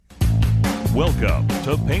Welcome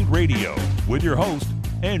to Paint Radio with your host,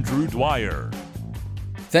 Andrew Dwyer.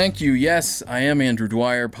 Thank you. Yes, I am Andrew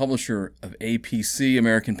Dwyer, publisher of APC,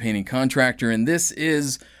 American Painting Contractor, and this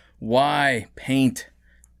is Why Paint? ?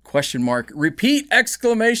 Repeat! !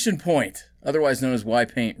 Otherwise known as Why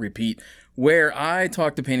Paint? Repeat, where I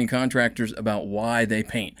talk to painting contractors about why they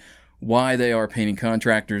paint, why they are painting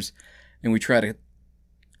contractors, and we try to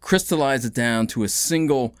crystallize it down to a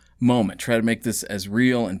single moment. Try to make this as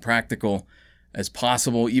real and practical as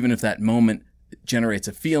possible, even if that moment generates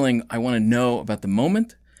a feeling. I want to know about the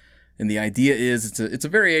moment. And the idea is it's a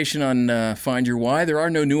variation on Find Your Why. There are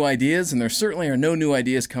no new ideas, and there certainly are no new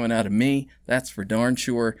ideas coming out of me. That's for darn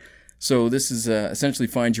sure. So this is essentially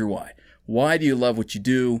Find Your Why. Why do you love what you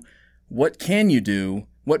do? What can you do?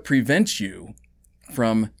 What prevents you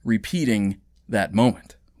from repeating that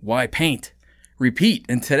moment? Why paint? Repeat.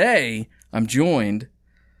 And today I'm joined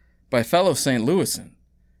by fellow St. Louisan,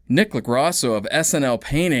 Nick LaGrasso of SNL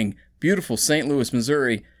Painting, beautiful St. Louis,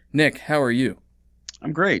 Missouri. Nick, how are you?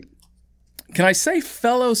 I'm great. Can I say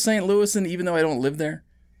fellow St. Louisan even though I don't live there?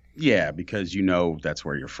 Yeah, because you know that's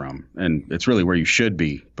where you're from. And it's really where you should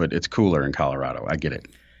be, but it's cooler in Colorado. I get it.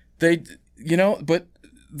 But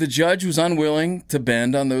the judge was unwilling to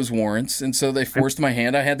bend on those warrants, and so they forced my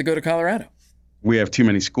hand. I had to go to Colorado. We have too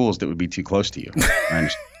many schools that would be too close to you. I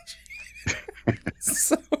understand.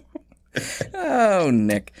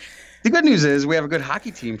 Nick. The good news is we have a good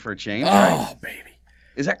hockey team for a change. Oh, right? baby.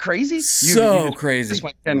 Is that crazy? You crazy. Just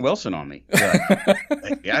went Ken Wilson on me.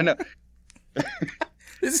 Yeah, I know.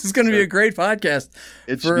 This is going to be a great podcast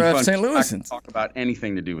for St. Louisans. Talk about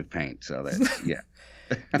anything to do with paint. So that, yeah.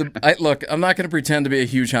 Look, I'm not going to pretend to be a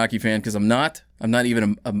huge hockey fan because I'm not. I'm not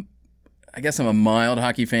even I guess I'm a mild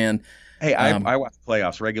hockey fan. Hey, I watch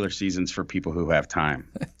playoffs, regular seasons for people who have time.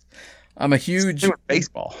 I'm a huge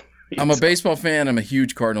baseball. I'm a baseball fan. I'm a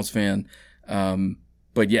huge Cardinals fan.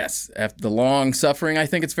 But yes, after the long suffering, I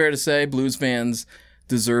think it's fair to say Blues fans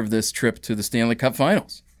deserve this trip to the Stanley Cup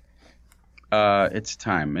Finals. It's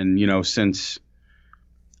time. And, since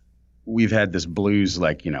we've had this Blues,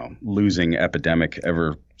 losing epidemic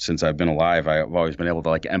ever since I've been alive, I've always been able to,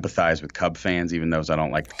 empathize with Cub fans, even though I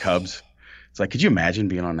don't like the Cubs. It's like, could you imagine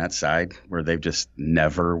being on that side where they've just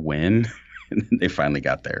never win? And they finally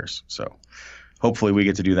got theirs. So hopefully we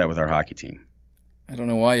get to do that with our hockey team. I don't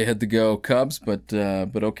know why you had to go Cubs, but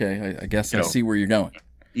okay. I guess I see where you're going.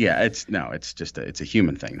 Yeah, it's a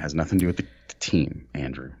human thing. It has nothing to do with the team,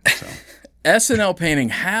 Andrew. So SNL Painting,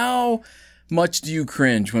 how much do you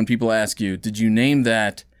cringe when people ask you, did you name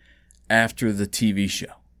that after the TV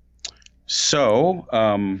show? So,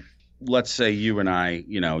 let's say you and I,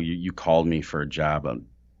 you called me for a job,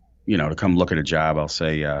 to come look at a job. I'll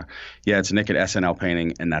say, yeah, it's Nick at SNL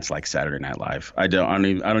Painting, and that's like Saturday Night Live. I don't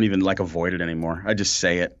even avoid it anymore. I just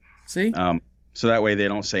say it. See? So that way they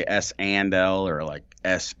don't say S and L or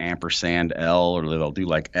S ampersand L, or they'll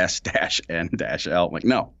do S-N-L. I'm like,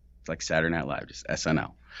 no, it's like Saturday Night Live, just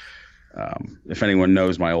SNL. If anyone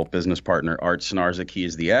knows my old business partner, Art Snarzik, he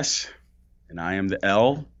is the S, and I am the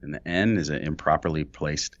L, and the N is an improperly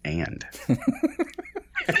placed and.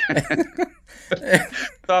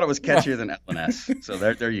 Thought it was catchier than L and S. So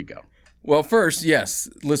there you go. Well, first, yes,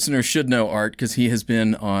 listeners should know Art because he has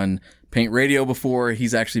been on Paint Radio before.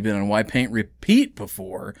 He's actually been on Why Paint Repeat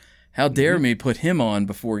before. How dare me put him on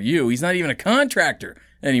before you? He's not even a contractor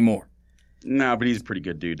anymore. No, but he's a pretty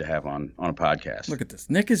good dude to have on a podcast. Look at this.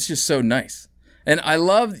 Nick is just so nice. And I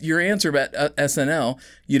love your answer about SNL.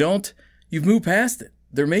 You've moved past it.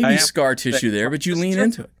 There may be scar tissue there, but you lean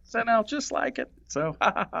into it. SNL, just like it. So,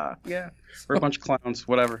 yeah. We're a bunch of clowns,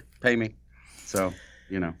 whatever. Pay me. So,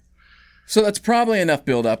 So that's probably enough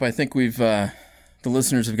build-up. I think the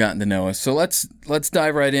listeners have gotten to know us. So let's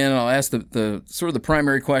dive right in. I'll ask the sort of the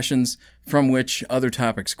primary questions from which other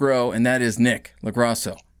topics grow, and that is Nick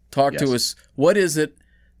LaGrasso. Talk to us. What is it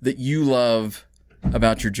that you love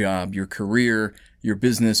about your job, your career, your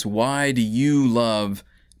business? Why do you love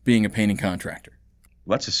being a painting contractor?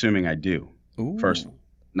 That's assuming I do. Ooh. First,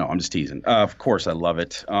 no, I'm just teasing. Of course, I love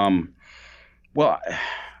it. Well,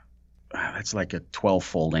 that's like a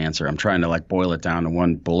 12-fold answer. I'm trying to boil it down to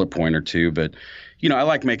one bullet point or two, but I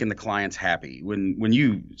like making the clients happy. When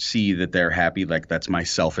you see that they're happy, that's my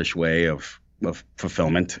selfish way of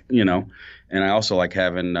fulfillment, And I also like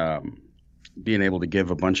having being able to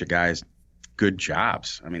give a bunch of guys good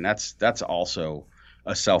jobs. I mean, that's also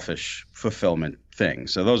a selfish fulfillment thing.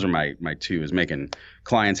 So those are my two, is making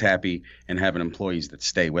clients happy and having employees that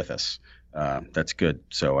stay with us. That's good.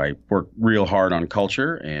 So I work real hard on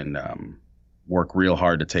culture and work real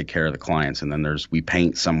hard to take care of the clients. And then we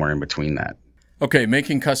paint somewhere in between that. Okay,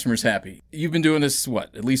 making customers happy. You've been doing this,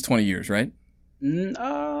 at least 20 years, right?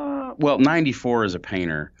 Well, 94 as a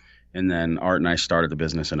painter, and then Art and I started the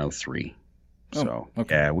business in 03. So,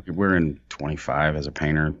 okay. yeah, we're in 25 as a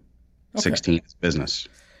painter, 16 as a business.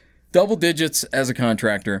 Double digits as a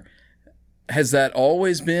contractor. Has that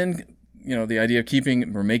always been, the idea of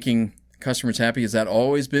keeping or making customers happy, has that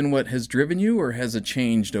always been what has driven you, or has it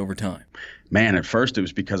changed over time? Man, at first it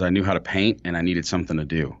was because I knew how to paint and I needed something to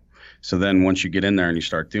do. So then once you get in there and you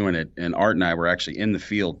start doing it, and Art and I were actually in the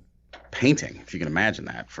field painting, if you can imagine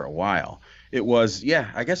that, for a while. It was,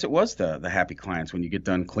 I guess it was the happy clients when you get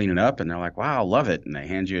done cleaning up and they're like, wow, I love it. And they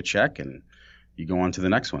hand you a check and you go on to the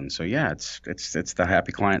next one. So yeah, it's the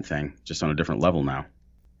happy client thing, just on a different level now.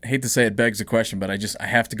 I hate to say it begs a question, but I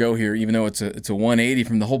have to go here, even though it's a 180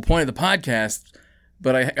 from the whole point of the podcast.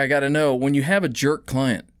 But I got to know, when you have a jerk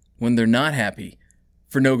client, when they're not happy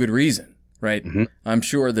for no good reason, right? Mm-hmm. I'm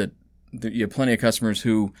sure that you have plenty of customers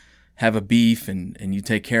who have a beef and you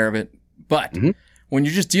take care of it. But when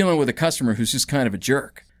you're just dealing with a customer who's just kind of a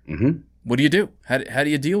jerk, what do you do? How do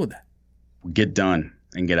you deal with that? Get done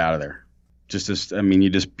and get out of there. You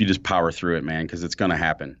just power through it, man, because it's going to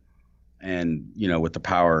happen. And, with the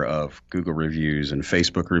power of Google reviews and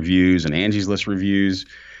Facebook reviews and Angie's List reviews,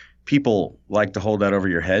 people like to hold that over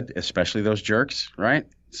your head, especially those jerks, right?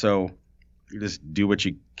 So you just do what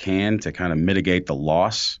you can to kind of mitigate the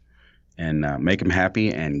loss and make them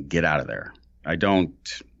happy and get out of there. I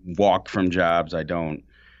don't walk from jobs. I don't,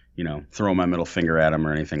 throw my middle finger at them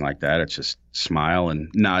or anything like that. It's just smile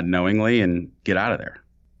and nod knowingly and get out of there.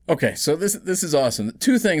 Okay, so this is awesome.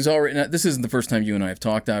 Two things already. Now, this isn't the first time you and I have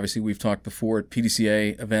talked. Obviously, we've talked before at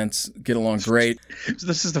PDCA events. Get along great.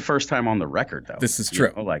 This is the first time on the record, though. This is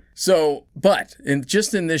true. But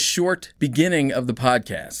in this short beginning of the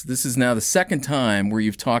podcast, this is now the second time where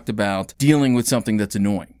you've talked about dealing with something that's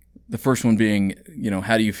annoying. The first one being,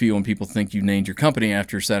 how do you feel when people think you named your company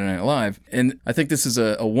after Saturday Night Live? And I think this is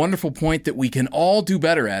a wonderful point that we can all do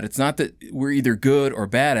better at. It's not that we're either good or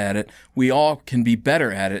bad at it. We all can be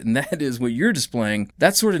better at it. And that is what you're displaying.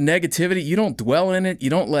 That sort of negativity, you don't dwell in it. You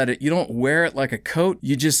don't let it, you don't wear it like a coat.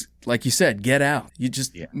 You just, like you said, get out. You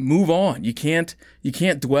just move on. You can't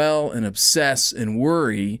dwell and obsess and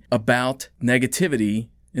worry about negativity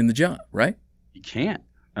in the job, right? You can't.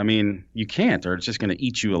 You can't, or it's just going to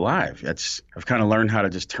eat you alive. I've kind of learned how to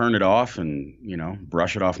just turn it off and,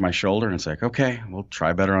 brush it off my shoulder. And it's like, okay, we'll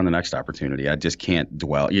try better on the next opportunity. I just can't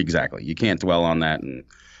dwell. Exactly. You can't dwell on that and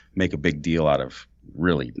make a big deal out of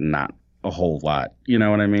really not a whole lot. You know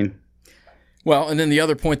what I mean? Well, and then the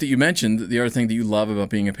other point that you mentioned, the other thing that you love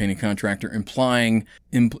about being a painting contractor, employing,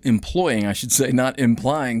 I should say, not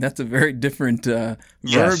implying. That's a very different verb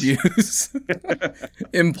use.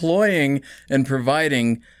 Employing and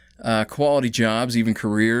providing quality jobs, even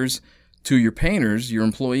careers, to your painters, your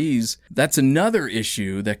employees. That's another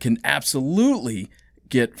issue that can absolutely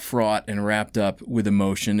get fraught and wrapped up with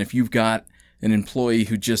emotion. If you've got an employee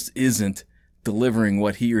who just isn't delivering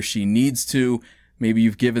what he or she needs to, maybe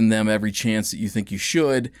you've given them every chance that you think you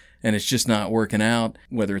should, and it's just not working out.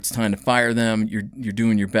 Whether it's time to fire them, you're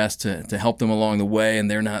doing your best to help them along the way,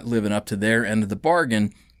 and they're not living up to their end of the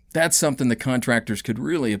bargain. That's something that contractors could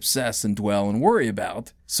really obsess and dwell and worry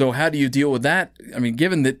about. So how do you deal with that?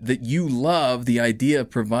 Given that you love the idea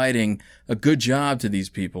of providing a good job to these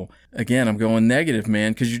people. Again, I'm going negative,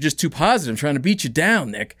 man, because you're just too positive. I'm trying to beat you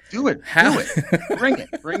down, Nick. Do it. Do it. Bring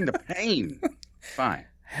it. Bring the pain. Fine.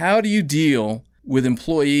 How do you deal with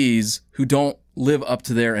employees who don't live up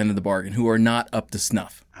to their end of the bargain, who are not up to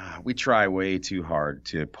snuff? We try way too hard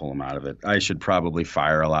to pull them out of it. I should probably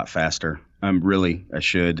fire a lot faster. I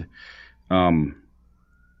should. I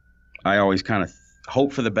always kind of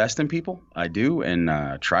hope for the best in people. I do, and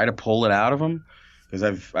try to pull it out of them,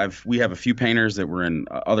 because we have a few painters that were in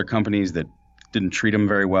other companies that didn't treat them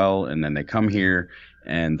very well, and then they come here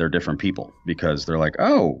and they're different people because they're like,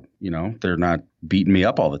 oh, they're not beating me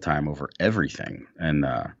up all the time over everything. And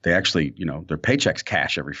they actually, their paychecks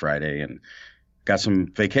cash every Friday and got some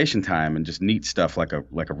vacation time and just neat stuff like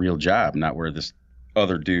a real job, not where this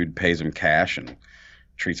other dude pays them cash and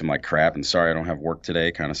treats them like crap and sorry I don't have work today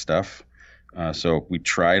kind of stuff. So we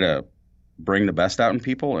try to bring the best out in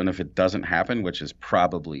people. And if it doesn't happen, which is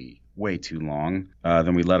probably way too long,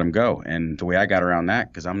 then we let them go. And the way I got around that,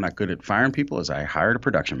 because I'm not good at firing people, is I hired a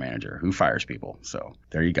production manager who fires people. So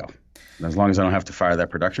there you go. And as long as I don't have to fire that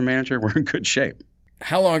production manager, we're in good shape.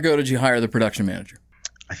 How long ago did you hire the production manager?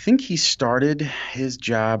 I think he started his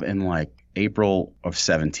job in April of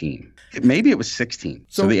 17. Maybe it was 16.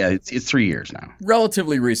 So yeah, it's 3 years now.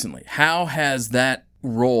 Relatively recently. How has that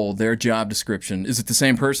role, their job description, is it the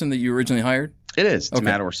same person that you originally hired? It is. It's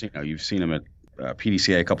Matt Orsino. You've seen him at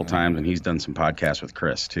PDCA a couple times, and he's done some podcasts with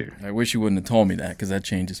Chris too. I wish you wouldn't have told me that, because that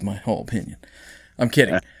changes my whole opinion. I'm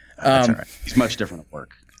kidding. That's all right. He's much different at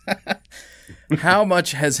work. How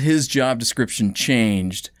much has his job description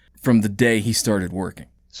changed from the day he started working?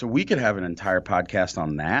 So we could have an entire podcast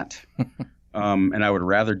on that. And I would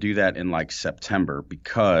rather do that in like September,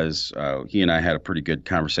 because he and I had a pretty good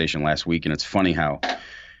conversation last week. And it's funny how,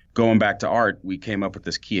 going back to Art, we came up with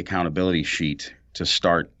this key accountability sheet to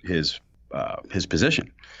start his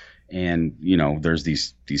position. And, you know, there's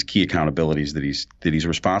these key accountabilities that he's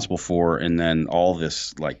responsible for, and then all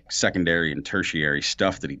this like secondary and tertiary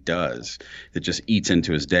stuff that he does that just eats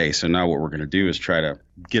into his day. So now what we're going to do is try to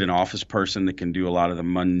get an office person that can do a lot of the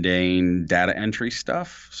mundane data entry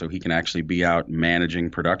stuff, so he can actually be out managing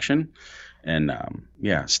production. And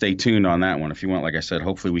stay tuned on that one. If you want, like I said,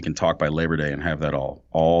 hopefully we can talk by Labor Day and have that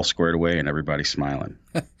all squared away and everybody smiling.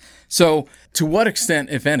 So to what extent,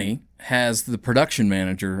 if any, has the production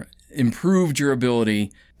manager improved your ability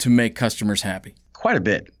to make customers happy? Quite a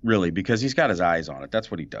bit, really, because he's got his eyes on it. That's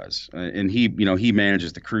what he does. And he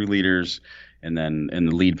manages the crew leaders and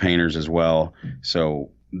the lead painters as well. So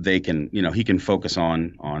they can, he can focus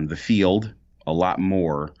on the field a lot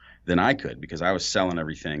more than I could, because I was selling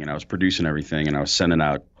everything and I was producing everything and I was sending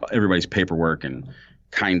out everybody's paperwork and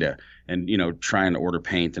trying to order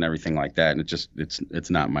paint and everything like that. And it's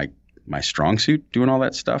not my strong suit, doing all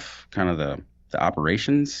that stuff, kind of the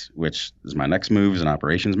operations, which is my next move as an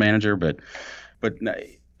operations manager. But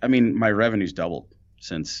I mean, my revenue's doubled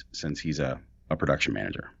since he's a production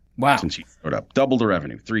manager. Wow. Since he showed up. Doubled the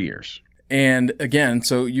revenue, 3 years. And again,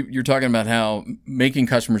 so you're talking about how making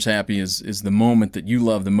customers happy is the moment that you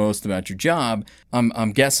love the most about your job.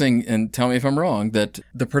 I'm guessing, and tell me if I'm wrong, that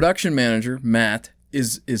the production manager, Matt,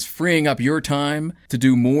 is freeing up your time to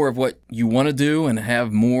do more of what you want to do and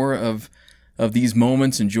have more of these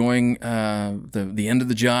moments, enjoying the end of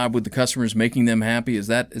the job with the customers, making them happy. Is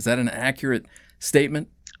that an accurate statement?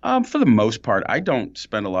 For the most part, I don't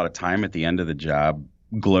spend a lot of time at the end of the job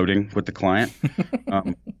gloating with the client.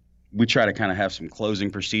 We try to kind of have some closing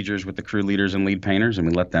procedures with the crew leaders and lead painters, and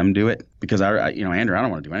we let them do it, because Andrew, I don't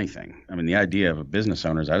want to do anything. I mean, the idea of a business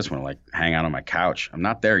owner is I just want to like hang out on my couch. I'm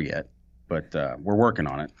not there yet, but we're working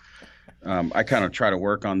on it. I kind of try to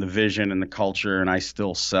work on the vision and the culture, and I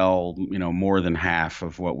still sell, more than half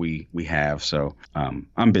of what we have. So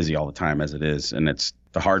I'm busy all the time as it is, and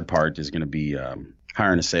the hard part is going to be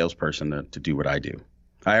hiring a salesperson to do what I do.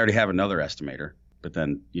 I already have another estimator, but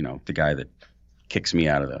then the guy that kicks me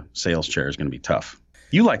out of the sales chair is going to be tough.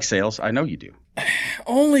 You like sales, I know you do.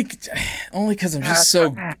 Only because I'm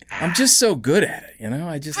just so good at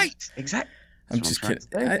it. Right, exactly. I'm just kidding.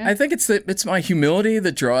 I think it's my humility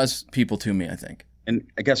that draws people to me, I think. And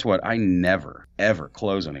guess what? I never, ever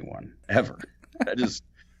close anyone. Ever.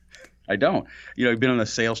 I don't. I've been on the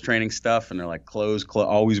sales training stuff, and they're like, close,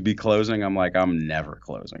 always be closing. I'm like, I'm never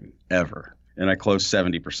closing, ever. And I close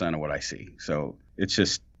 70% of what I see. So it's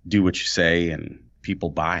just do what you say, and people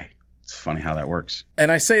buy. It's funny how that works.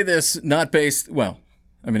 And I say this not based,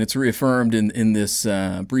 it's reaffirmed in this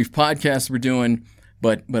brief podcast we're doing,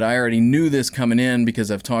 but I already knew this coming in because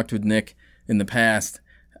I've talked with Nick in the past.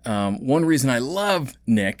 One reason I love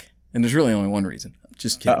Nick, and there's really only one reason, I'm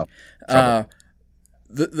just kidding.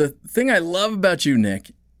 The thing I love about you,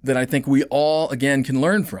 Nick, that I think we all, again, can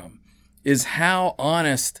learn from, is how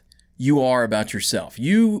honest you are about yourself.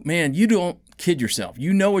 You don't kid yourself.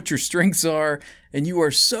 You know what your strengths are, and you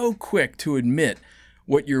are so quick to admit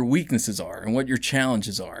what your weaknesses are and what your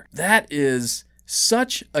challenges are. That is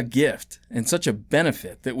such a gift and such a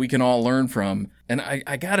benefit that we can all learn from. And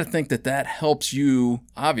I got to think that helps you,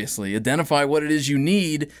 obviously, identify what it is you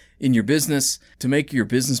need in your business to make your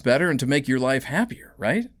business better and to make your life happier,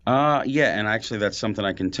 right? Yeah, and actually that's something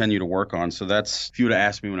I continue to work on. So if you would have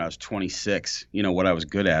asked me when I was 26, what I was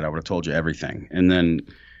good at, I would have told you everything. And then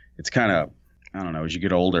it's kind of, I don't know, as you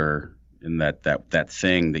get older, and that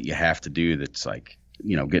thing that you have to do that's like,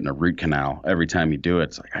 getting a root canal every time you do it,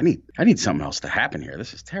 it's like, I need something else to happen here.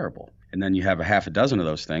 This is terrible. And then you have a half a dozen of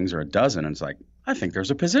those things, or a dozen, and it's like, I think there's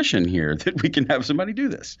a position here that we can have somebody do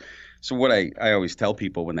this. So what I always tell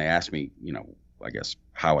people when they ask me, I guess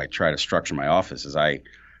how I try to structure my office is I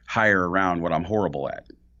hire around what I'm horrible at.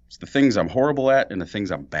 It's the things I'm horrible at and the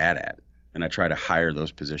things I'm bad at. And I try to hire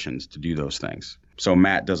those positions to do those things. So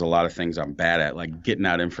Matt does a lot of things I'm bad at, like getting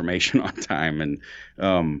out information on time and,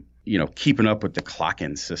 keeping up with the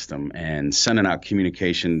clock-in system and sending out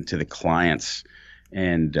communication to the clients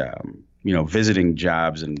and, visiting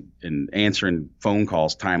jobs and answering phone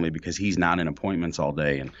calls timely, because he's not in appointments all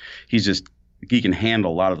day. And he can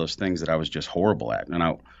handle a lot of those things that I was just horrible at.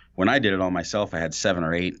 And when I did it all myself, I had 7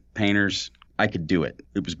 or 8 painters. I could do it.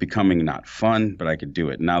 It was becoming not fun, but I could do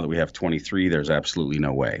it. Now that we have 23, there's absolutely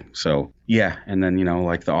no way. So yeah. And then,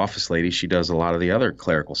 like the office lady, she does a lot of the other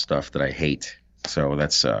clerical stuff that I hate. So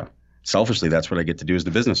that's selfishly, that's what I get to do as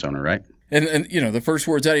the business owner, right? And the first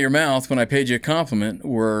words out of your mouth when I paid you a compliment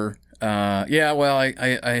were, I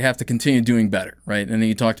have to continue doing better, right? And then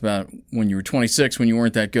you talked about when you were 26, when you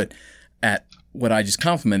weren't that good at what I just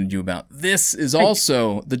complimented you about. This is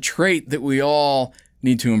also the trait that we all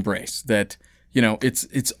need to embrace, that,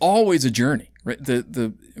 it's always a journey, right?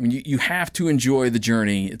 You have to enjoy the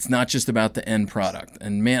journey. It's not just about the end product.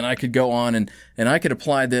 And man, I could go on and I could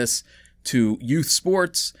apply this to youth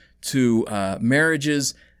sports, to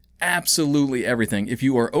marriages, absolutely everything. If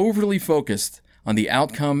you are overly focused on the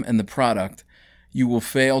outcome and the product, you will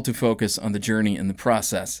fail to focus on the journey and the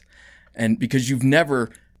process. And because you've never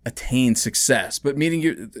attained success, but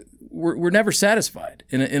meaning we're never satisfied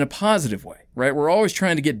in a positive way, right? We're always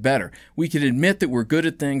trying to get better. We can admit that we're good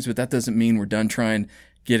at things, but that doesn't mean we're done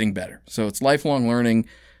getting better. So it's lifelong learning.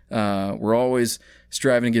 We're always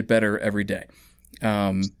striving to get better every day.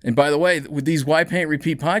 And by the way, with these Why Paint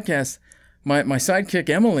Repeat podcasts, my sidekick,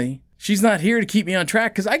 Emily, she's not here to keep me on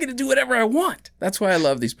track because I get to do whatever I want. That's why I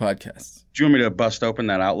love these podcasts. Do you want me to bust open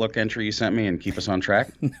that Outlook entry you sent me and keep us on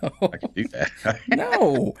track? No. I can do that.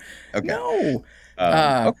 No. Okay. No.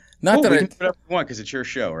 Not that I do whatever you want because it's your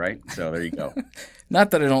show, right? So there you go.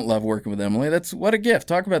 Not that I don't love working with Emily. That's what a gift.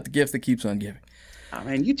 Talk about the gift that keeps on giving. Oh,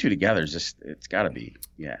 man, you two together is just, it's got to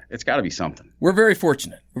be something. We're very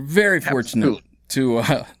fortunate. We're very fortunate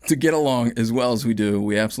to get along as well as we do.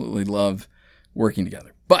 We absolutely love working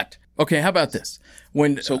together. But, okay, how about this?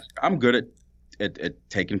 So I'm good at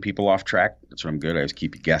taking people off track. That's what I'm good at. I just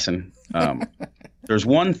keep you guessing. There's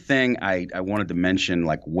one thing I wanted to mention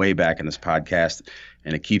like way back in this podcast,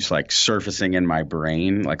 and it keeps like surfacing in my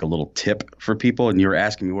brain, like a little tip for people. And you were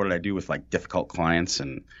asking me what did I do with like difficult clients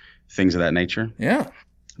and things of that nature. Yeah.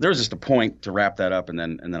 There's just a point to wrap that up, and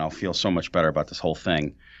then I'll feel so much better about this whole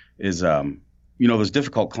thing. Is those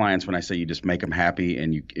difficult clients, when I say you just make them happy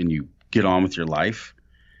and you get on with your life,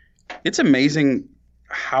 it's amazing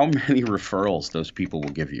how many referrals those people will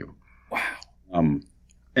give you. Wow.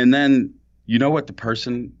 And then you know what the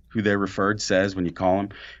person who they referred says when you call them?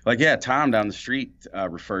 Like, yeah, Tom down the street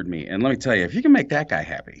referred me. And let me tell you, if you can make that guy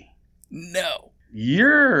happy, no,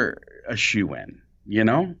 you're a shoo-in,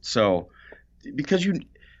 So because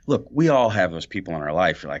look, we all have those people in our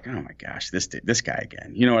life. You're like, oh my gosh, this guy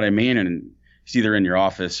again. You know what I mean? And it's either in your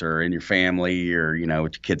office or in your family or, with your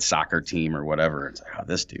kid's soccer team or whatever. It's like, oh,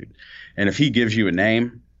 this dude. And if he gives you a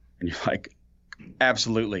name and you're like,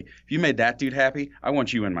 absolutely, if you made that dude happy, I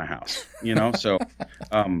want you in my house, So,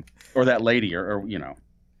 or that lady or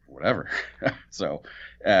whatever. So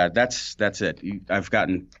that's it. I've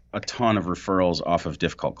gotten a ton of referrals off of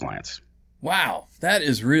difficult clients. Wow, that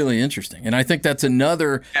is really interesting. And I think that's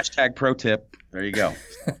another # pro tip. There you go.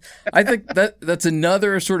 I think that's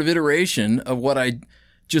another sort of iteration of what I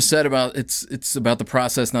just said about it's about the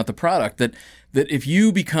process, not the product. That if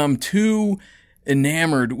you become too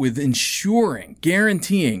enamored with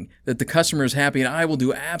guaranteeing that the customer is happy and I will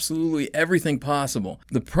do absolutely everything possible.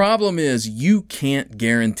 The problem is you can't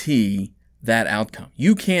guarantee that outcome.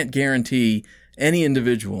 You can't guarantee any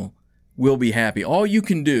individual will be happy. All you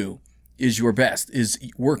can do is your best, is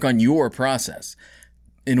work on your process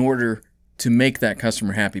in order to make that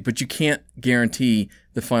customer happy. But you can't guarantee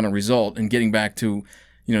the final result. And getting back to,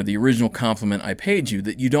 the original compliment I paid you,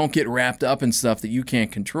 that you don't get wrapped up in stuff that you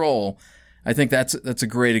can't control. I think that's a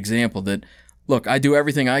great example that, look, I do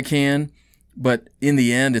everything I can, but in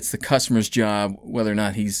the end, it's the customer's job, whether or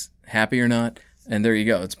not he's happy or not. And there you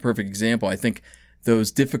go. It's a perfect example. I think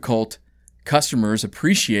those difficult customers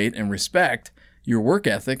appreciate and respect your work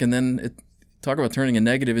ethic, and then talk about turning a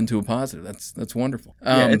negative into a positive. That's wonderful.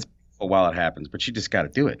 It's a while it happens, but you just got to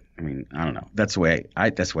do it. I mean, I don't know. That's the way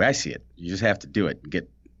I see it. You just have to do it.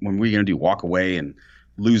 When we're going to do walk away and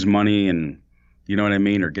lose money and, you know what I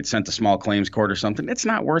mean, or get sent to small claims court or something. It's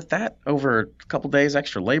not worth that over a couple days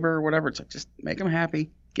extra labor or whatever. It's like, just make them happy.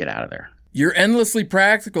 Get out of there. You're endlessly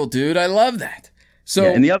practical, dude. I love that. So,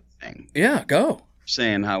 and the other thing. Yeah, go.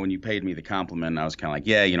 Saying how when you paid me the compliment, I was kind of like,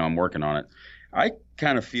 yeah, I'm working on it. I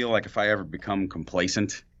kind of feel like if I ever become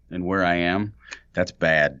complacent in where I am, that's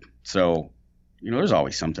bad. So, there's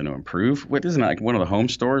always something to improve. Isn't it like one of the home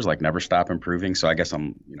stores, like never stop improving? So I guess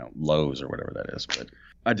I'm, Lowe's or whatever that is. But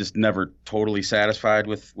I just never totally satisfied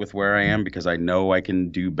with where I am because I know I can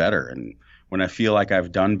do better. And when I feel like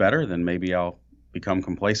I've done better, then maybe I'll become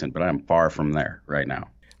complacent. But I'm far from there right now.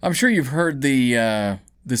 I'm sure you've heard the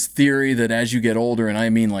this theory that as you get older, and I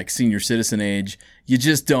mean like senior citizen age, you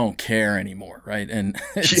just don't care anymore, right? And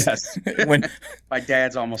yes, when my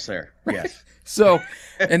dad's almost there. Yes. So,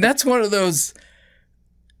 and that's one of those,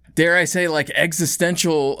 dare I say, like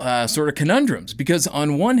existential sort of conundrums, because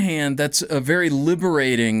on one hand, that's a very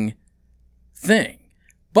liberating thing,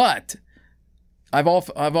 but I've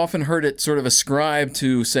often heard it sort of ascribed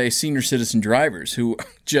to, say, senior citizen drivers who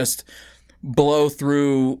just blow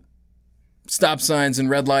through stop signs and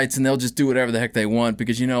red lights, and they'll just do whatever the heck they want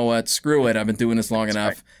because, you know what, screw it, I've been doing this long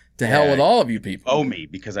enough. Right. To hell with all of you people. Owe me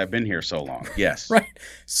because I've been here so long. Yes. Right.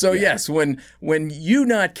 So yes, when you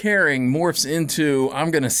not caring morphs into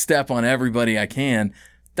I'm going to step on everybody I can,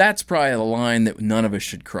 that's probably the line that none of us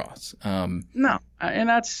should cross. No, and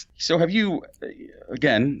that's so. Have you,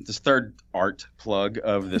 again, this third art plug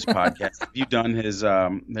of this podcast? Have you done his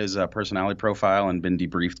personality profile and been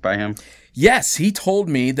debriefed by him? Yes, he told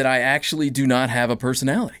me that I actually do not have a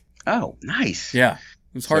personality. Oh, nice. Yeah,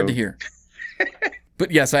 it was hard to hear.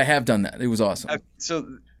 But yes, I have done that. It was awesome.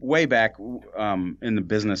 So way back in the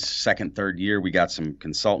business second, third year, we got some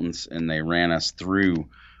consultants and they ran us through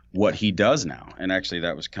what he does now. And actually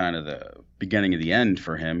that was kind of the beginning of the end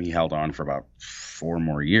for him. He held on for about 4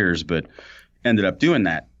 more years, but ended up doing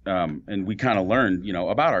that. And we kind of learned,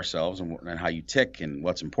 about ourselves and how you tick and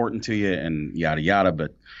what's important to you and yada, yada.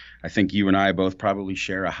 But I think you and I both probably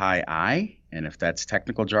share a high I. And if that's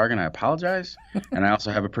technical jargon, I apologize. And I also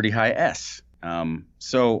have a pretty high S.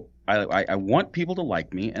 So I want people to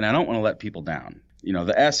like me, and I don't want to let people down.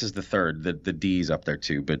 The S is the third, the D's up there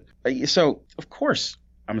too. But so of course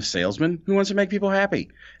I'm a salesman who wants to make people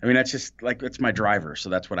happy. I mean, that's just like, it's my driver. So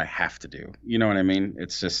that's what I have to do. You know what I mean?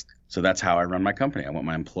 It's just, so that's how I run my company. I want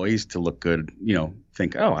my employees to look good,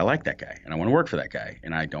 think, oh, I like that guy and I want to work for that guy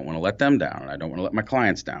and I don't want to let them down. And I don't want to let my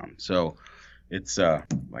clients down. So it's, I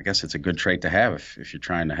guess it's a good trait to have if you're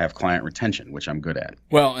trying to have client retention, which I'm good at.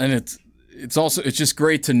 Well, and it's just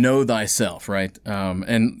great to know thyself, right?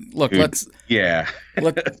 And look, let's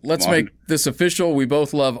make this official. We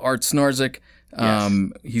both love Art Snarzik. Yes.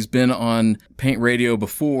 He's been on Paint Radio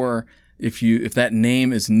before. If that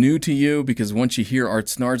name is new to you, because once you hear Art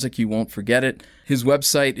Snarzik, you won't forget it. His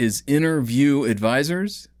website is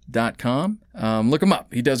interviewadvisors.com. Look him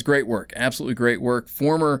up. He does great work, absolutely great work.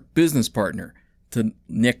 Former business partner to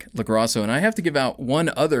Nick LaGrasso. And I have to give out one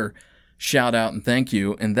other shout out and thank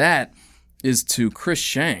you, and that is to Chris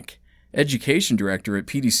Shank, Education Director at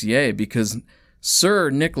PDCA, because Sir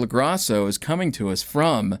Nick LaGrasso is coming to us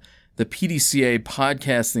from the PDCA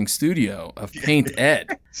podcasting studio of Paint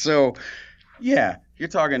Ed. So, yeah, you're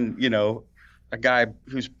talking, a guy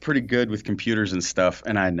who's pretty good with computers and stuff,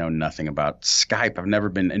 and I know nothing about Skype. I've never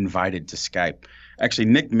been invited to Skype. Actually,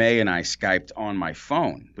 Nick May and I Skyped on my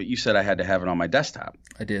phone, but you said I had to have it on my desktop.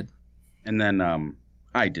 I did. And then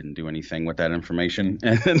I didn't do anything with that information.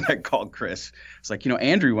 And then I called Chris. It's like,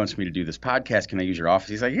 Andrew wants me to do this podcast. Can I use your office?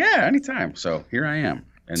 He's like, yeah, anytime. So here I am.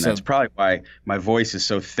 And that's probably why my voice is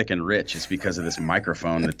so thick and rich. It's because of this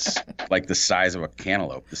microphone that's like the size of a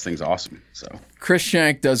cantaloupe. This thing's awesome. So Chris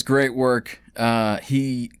Shank does great work.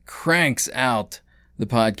 He cranks out the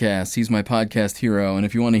podcast. He's my podcast hero. And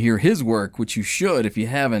if you want to hear his work, which you should, if you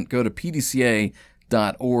haven't, go to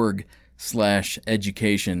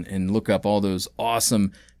pdca.org/education and look up all those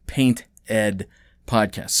awesome Paint Ed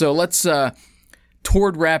podcasts. So let's,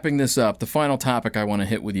 toward wrapping this up, the final topic I want to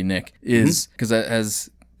hit with you, Nick, is because as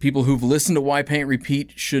people who've listened to Why Paint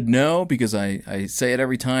Repeat should know, because I say it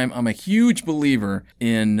every time, I'm a huge believer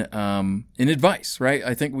in advice, right?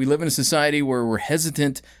 I think we live in a society where we're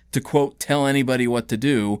hesitant to, quote, tell anybody what to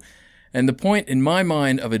do. And the point in my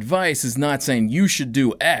mind of advice is not saying you should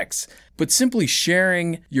do X, but simply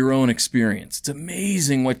sharing your own experience. It's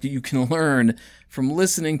amazing what you can learn from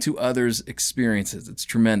listening to others' experiences. It's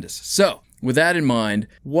tremendous. So, with that in mind,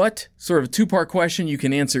 what sort of a 2-part question, you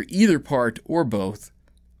can answer either part or both,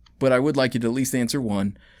 but I would like you to at least answer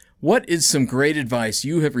one. What is some great advice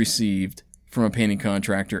you have received from a painting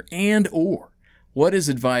contractor, and or what is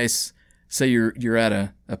advice, say you're at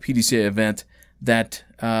a PDCA event, that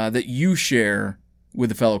you share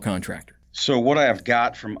with a fellow contractor? So what I've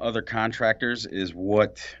got from other contractors is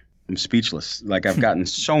I'm speechless. Like, I've gotten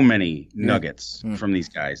so many nuggets from these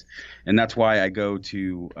guys. And that's why I go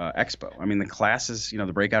to Expo. I mean, the classes,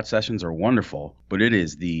 the breakout sessions are wonderful, but it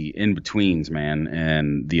is the in-betweens, man,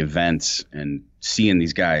 and the events and seeing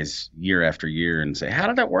these guys year after year and say, how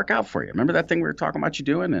did that work out for you? Remember that thing we were talking about you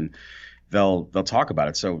doing? And they'll talk about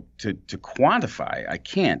it. So to quantify, I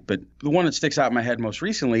can't. But the one that sticks out in my head most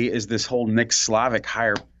recently is this whole Nick Slavic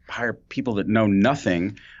hire people that know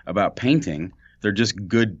nothing about painting. They're just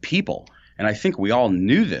good people. And I think we all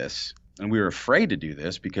knew this, And we were afraid to do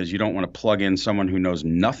this because you don't want to plug in someone who knows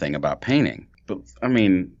nothing about painting. But I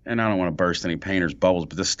mean, and I don't want to burst any painters' bubbles,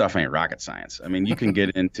 but this stuff ain't rocket science. I mean, you can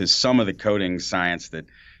get into some of the coding science that,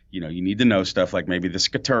 you need to know stuff like maybe the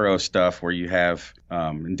Scaturo stuff where you have,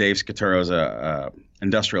 and Dave Scaturo's a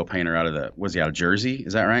industrial painter out of Jersey?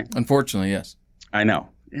 Is that right? Unfortunately, yes. I know.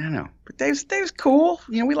 Yeah, I know. But Dave's cool.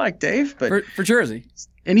 We like Dave, but for Jersey.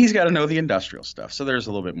 And he's got to know the industrial stuff. So there's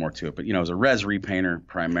a little bit more to it. But, as a res repainter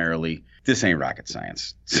primarily, this ain't rocket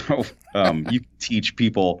science. So you can teach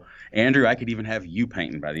people. Andrew, I could even have you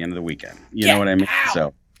painting by the end of the weekend. You know what I mean? Out.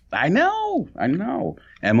 So I know.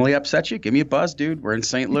 Emily upset you? Give me a buzz, dude. We're in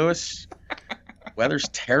St. Louis. Weather's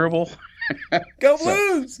terrible. Go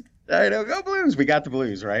Blues! I know, go Blues. We got the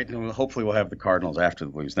Blues, right? And hopefully we'll have the Cardinals after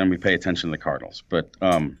the Blues. Then we pay attention to the Cardinals. But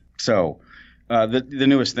the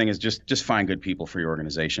newest thing is just find good people for your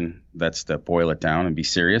organization. That's to boil it down and be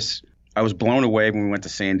serious. I was blown away when we went to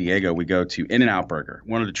San Diego. We go to In-N-Out Burger.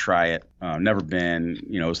 Wanted to try it. Never been.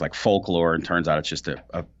 It was like folklore, and turns out it's just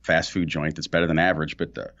a fast food joint that's better than average.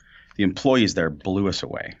 But the employees there blew us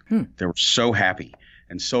away. They were so happy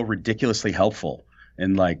and so ridiculously helpful,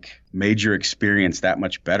 and made your experience that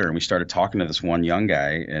much better. And we started talking to this one young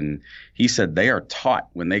guy, and he said they are taught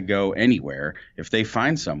when they go anywhere, if they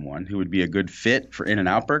find someone who would be a good fit for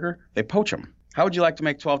In-N-Out Burger, they poach them. How would you like to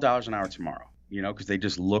make $12 an hour tomorrow? Because they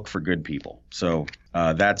just look for good people. So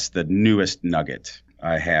that's the newest nugget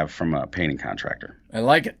I have from a painting contractor. I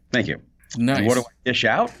like it. Thank you. Nice. And what do I dish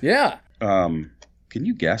out? Yeah. Can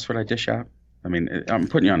you guess what I dish out? I mean, I'm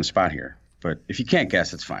putting you on the spot here. But if you can't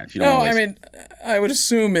guess, it's fine. If you don't No, I mean, I would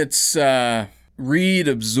assume it's read,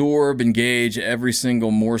 absorb, engage every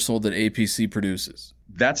single morsel that APC produces.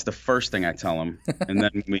 That's the first thing I tell them. And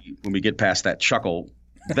then when we get past that chuckle,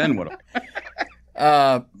 then what?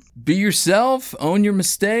 Be yourself, own your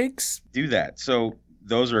mistakes. Do that. So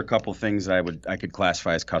those are a couple of things I could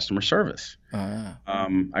classify as customer service.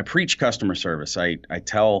 I preach customer service. I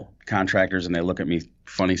tell contractors, and they look at me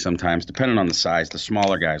funny sometimes, depending on the size. The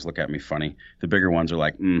smaller guys look at me funny. The bigger ones are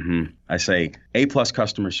like, I say A+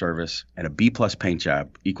 customer service and a B+ paint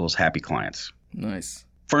job equals happy clients. Nice.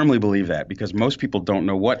 Firmly believe that, because most people don't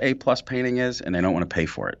know what A+ painting is, and they don't want to pay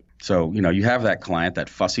for it. So, you have that client, that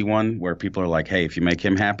fussy one, where people are like, hey, if you make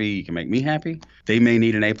him happy, you can make me happy. They may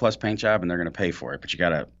need an A+ paint job, and they're going to pay for it. But you got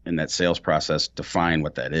to, in that sales process, define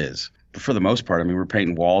what that is. But for the most part, I mean, we're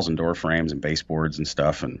painting walls and door frames and baseboards and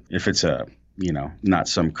stuff. And if it's not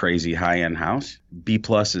some crazy high-end house, B+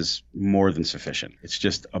 is more than sufficient. It's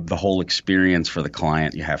just the whole experience for the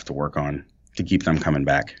client you have to work on to keep them coming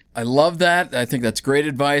back. I love that. I think that's great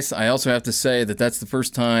advice. I also have to say that that's the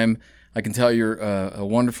first time I can tell you're a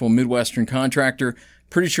wonderful Midwestern contractor.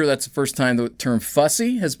 Pretty sure that's the first time the term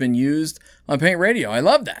fussy has been used on Paint Radio. I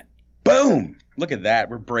love that. Boom! Look at that.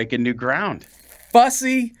 We're breaking new ground.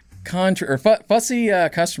 Fussy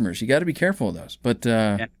customers. You got to be careful of those. But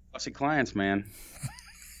and fussy clients, man.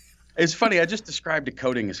 It's funny. I just described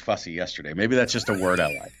decoding as fussy yesterday. Maybe that's just a word I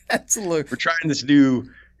like. Absolutely. We're trying this new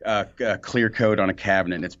clear coat on a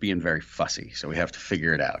cabinet, and it's being very fussy. So we have to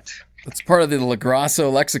figure it out. That's part of the La Grasso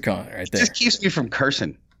lexicon right there. It just keeps me from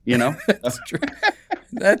cursing, That's true.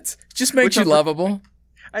 That just makes you lovable.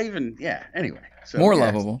 Anyway. So, More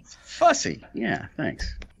lovable. Fussy. Yeah,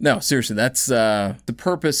 thanks. No, seriously, that's the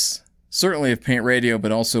purpose, certainly, of Paint Radio,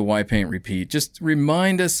 but also why Paint Repeat. Just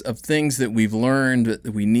remind us of things that we've learned,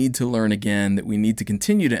 that we need to learn again, that we need to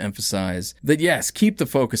continue to emphasize. That, yes, keep the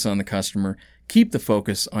focus on the customer, keep the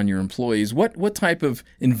focus on your employees. What type of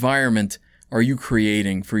environment are you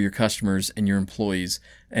creating for your customers and your employees?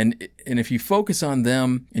 And if you focus on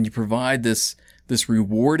them and you provide this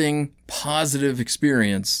rewarding, positive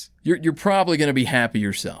experience, you're probably going to be happy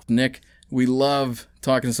yourself. Nick, we love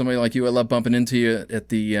talking to somebody like you. I love bumping into you at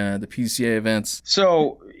the PDCA events.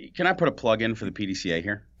 So can I put a plug in for the PDCA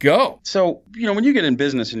here? Go. So, when you get in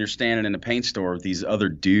business and you're standing in a paint store with these other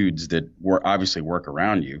dudes that obviously work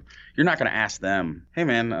around you, you're not going to ask them, hey,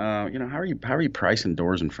 man, how are you pricing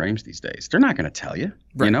doors and frames these days? They're not going to tell you,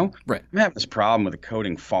 Right. Right. I'm having this problem with the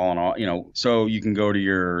coating falling off, so you can go to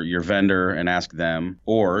your vendor and ask them,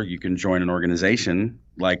 or you can join an organization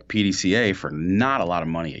like PDCA for not a lot of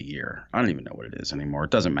money a year. I don't even know what it is anymore.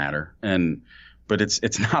 It doesn't matter. But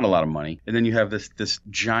it's not a lot of money. And then you have this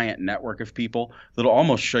giant network of people that'll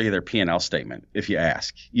almost show you their P&L statement if you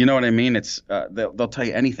ask. You know what I mean? It's they'll tell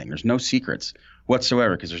you anything. There's no secrets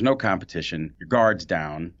whatsoever because there's no competition. Your guard's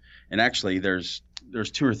down. And actually, there's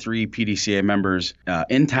 2 or 3 PDCA members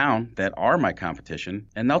in town that are my competition,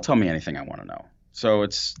 and they'll tell me anything I want to know. So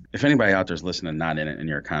if anybody out there's listening, not in it, and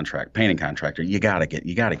you're a painting contractor, you gotta get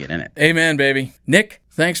in it. Amen, baby. Nick,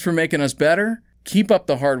 thanks for making us better. keep up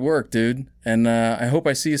the hard work, dude. And I hope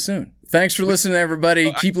I see you soon. Thanks for listening,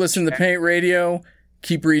 everybody. Keep listening to Paint Radio.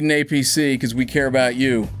 Keep reading APC because we care about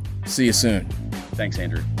you. See you soon. Thanks,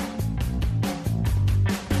 Andrew.